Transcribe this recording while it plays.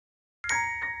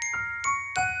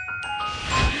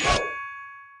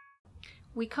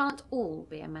We can't all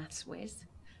be a maths whiz.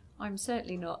 I'm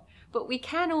certainly not. But we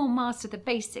can all master the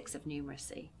basics of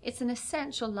numeracy. It's an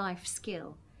essential life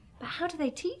skill. But how do they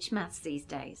teach maths these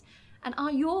days? And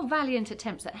are your valiant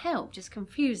attempts at help just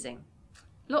confusing?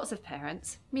 Lots of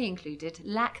parents, me included,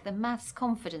 lack the maths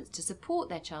confidence to support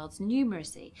their child's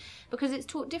numeracy because it's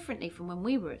taught differently from when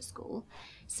we were at school.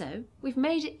 So we've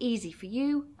made it easy for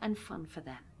you and fun for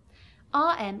them.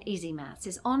 RM Easimaths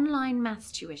is online maths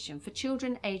tuition for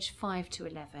children aged 5 to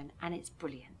 11, and it's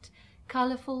brilliant.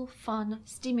 Colourful, fun,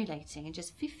 stimulating, and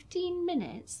just 15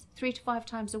 minutes, 3 to 5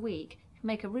 times a week, can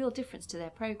make a real difference to their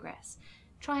progress.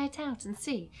 Try it out and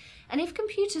see. And if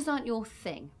computers aren't your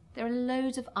thing, there are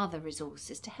loads of other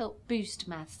resources to help boost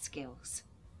maths skills.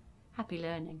 Happy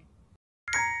learning.